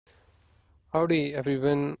Howdy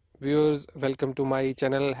everyone, viewers, welcome to my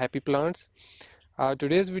channel Happy Plants.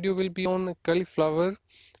 Today's video will be on cauliflower,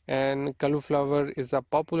 and cauliflower is a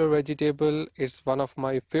popular vegetable. It's one of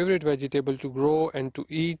my favorite vegetable to grow and to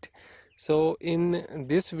eat. So in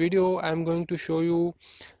this video I'm going to show you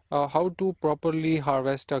how to properly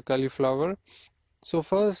harvest a cauliflower. So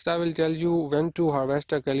first I will tell you when to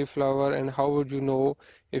harvest a cauliflower and how would you know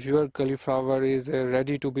if your cauliflower is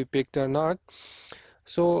ready to be picked or not.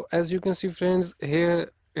 So as you can see friends,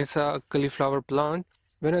 here is a cauliflower plant.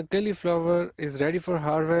 When a cauliflower is ready for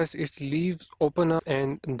harvest, its leaves open up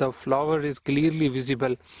and the flower is clearly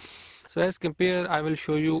visible. So as compare, I will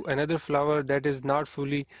show you another flower that is not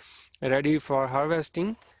fully ready for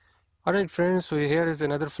harvesting. Alright friends, so here is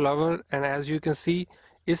another flower, and as you can see,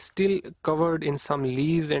 it's still covered in some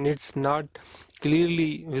leaves and it's not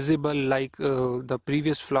clearly visible like the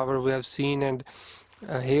previous flower we have seen, and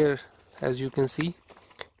here as you can see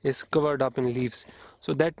is covered up in leaves.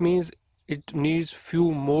 So that means it needs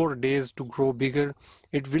few more days to grow bigger.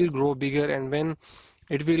 It will grow bigger, and when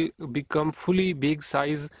it will become fully big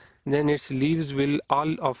size, then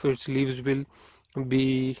all of its leaves will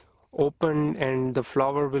be open and the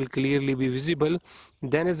flower will clearly be visible.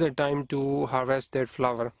 Then is the time to harvest that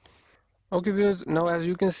flower. Okay viewers, now as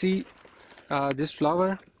you can see, this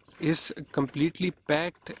flower is completely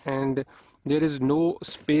packed and there is no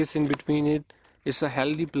space in between it. It's a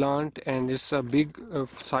healthy plant and it's a big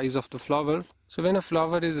size of the flower. So when a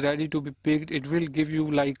flower is ready to be picked, it will give you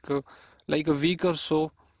like a week or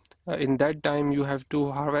so. In that time you have to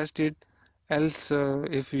harvest it, else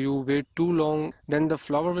if you wait too long, then the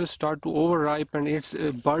flower will start to overripe and its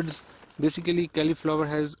buds, basically cauliflower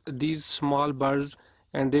has these small buds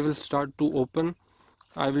and they will start to open.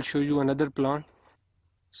 I will show you another plant.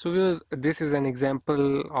 So viewers, this is an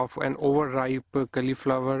example of an overripe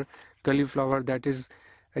cauliflower that is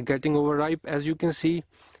getting overripe. As you can see,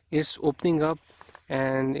 it's opening up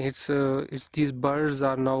and it's these buds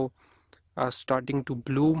are now starting to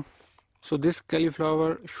bloom. So this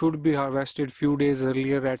cauliflower should be harvested few days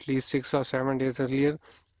earlier, at least 6 or 7 days earlier.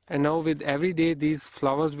 And now with every day these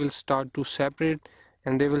flowers will start to separate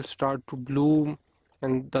and they will start to bloom,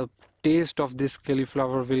 and the taste of this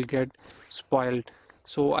cauliflower will get spoiled.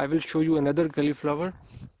 So I will show you another cauliflower,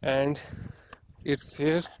 and it's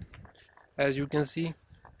here as you can see.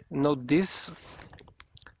 Now this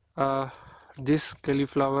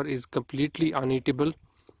cauliflower is completely uneatable.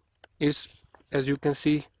 It's, as you can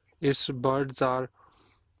see, its buds are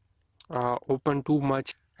open too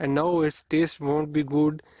much, and now its taste won't be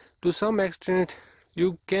good. To some extent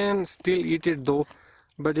you can still eat it though,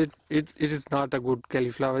 but it is not a good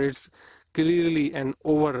cauliflower. It's clearly an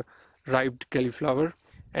overripe cauliflower.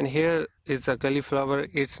 And here is the cauliflower.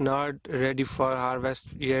 It's not ready for harvest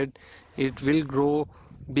yet. It will grow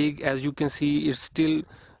big. As you can see, it's still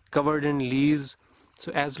covered in leaves.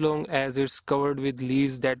 So as long as it's covered with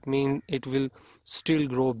leaves, that means it will still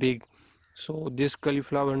grow big. So this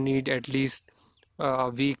cauliflower need at least a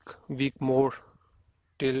week more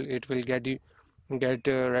till it will get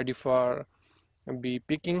ready for be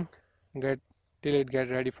picking, till it get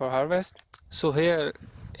ready for harvest. So here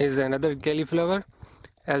is another cauliflower.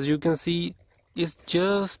 As you can see, it's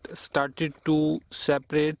just started to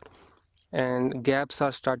separate and gaps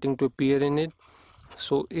are starting to appear in it.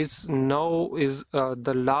 So it's now is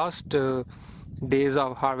the last days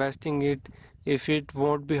of harvesting it. If it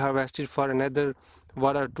won't be harvested for another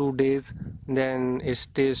 1 or 2 days, then its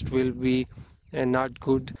taste will be not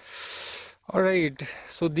good. Alright,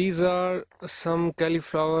 so these are some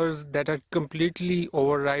cauliflowers that are completely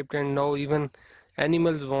overripe and now even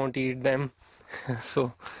animals won't eat them.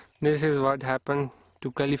 So this is what happened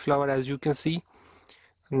to cauliflower. As you can see,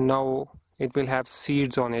 now it will have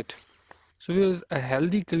seeds on it. So because a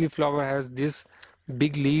healthy cauliflower has these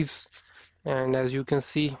big leaves, and as you can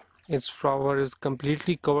see, its flower is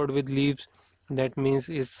completely covered with leaves. That means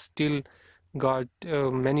it's still got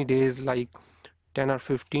many days, like 10 or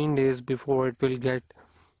 15 days before it will get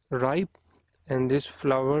ripe, and this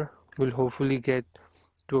flower will hopefully get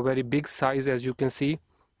to a very big size. As you can see,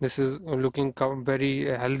 this is looking very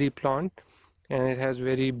healthy plant and it has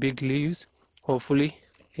very big leaves. Hopefully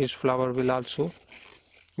its flower will also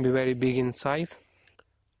be very big in size.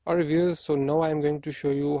 Alright viewers, so now I am going to show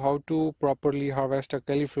you how to properly harvest a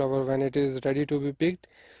cauliflower when it is ready to be picked.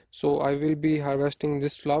 So I will be harvesting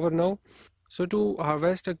this flower now. So to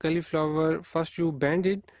harvest a cauliflower, first you bend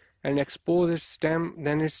it and expose its stem.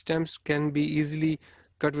 Then its stems can be easily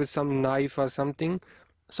cut with some knife or something.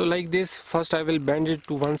 So like this, first I will bend it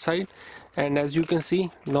to one side, and as you can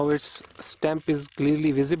see, now its stem is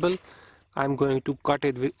clearly visible. I'm going to cut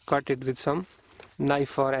it with some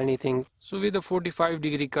knife or anything. So with a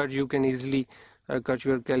 45-degree cut you can easily cut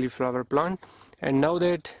your cauliflower plant. And now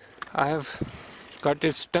that I have cut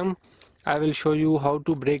its stem, I will show you how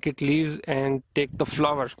to break its leaves and take the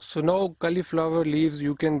flower. So now cauliflower leaves,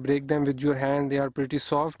 you can break them with your hand. They are pretty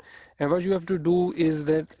soft, and what you have to do is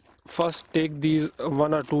that first take these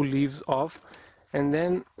one or two leaves off, and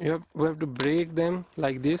then we have to break them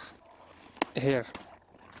like this here.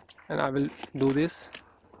 And I will do this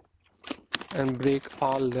and break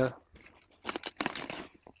all the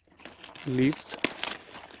leaves.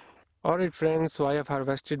 Alright friends, so I have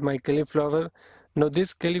harvested my cauliflower. Now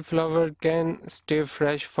this cauliflower can stay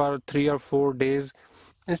fresh for 3 or 4 days.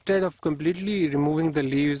 Instead of completely removing the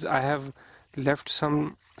leaves, I have left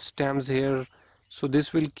some stems here. So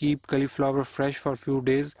this will keep cauliflower fresh for a few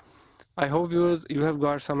days. I hope viewers you have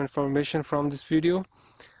got some information from this video.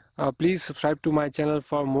 Please subscribe to my channel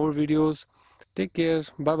for more videos. Take care.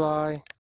 Bye bye.